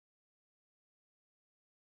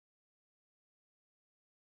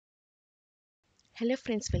Hello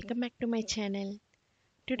friends, welcome back to my channel.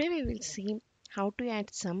 Today we will see how to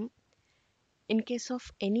add sum in case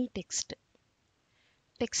of any text.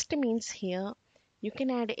 Text means here you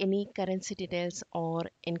can add any currency details or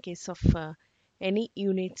in case of any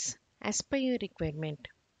units as per your requirement.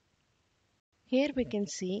 Here we can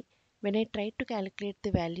see when I try to calculate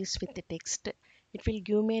the values with the text, it will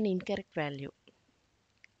give me an incorrect value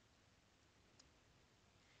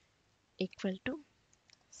equal to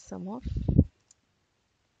sum of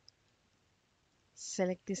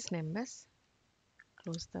select these numbers,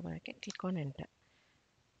 close the bracket, click on enter.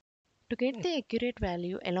 To get the accurate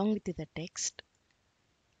value along with the text,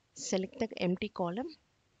 select the empty column,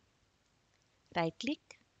 right click,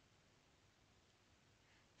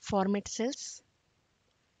 format cells,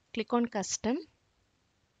 click on custom,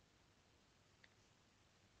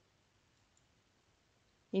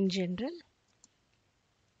 in general,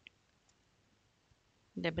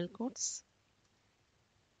 double quotes,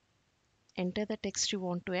 enter the text you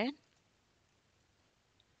want to add,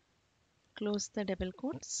 close the double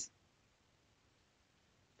quotes,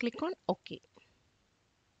 click on OK.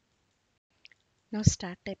 Now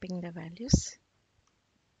start typing the values.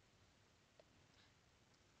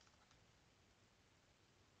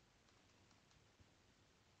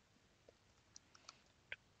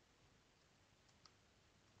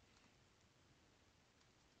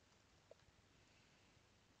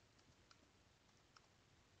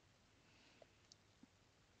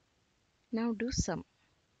 Now do sum,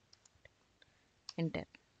 enter.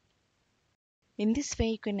 In this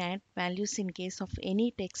way you can add values in case of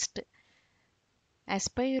any text as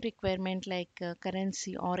per your requirement like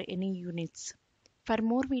currency or any units. For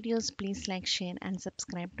more videos please like, share and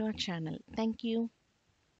subscribe to our channel. Thank you.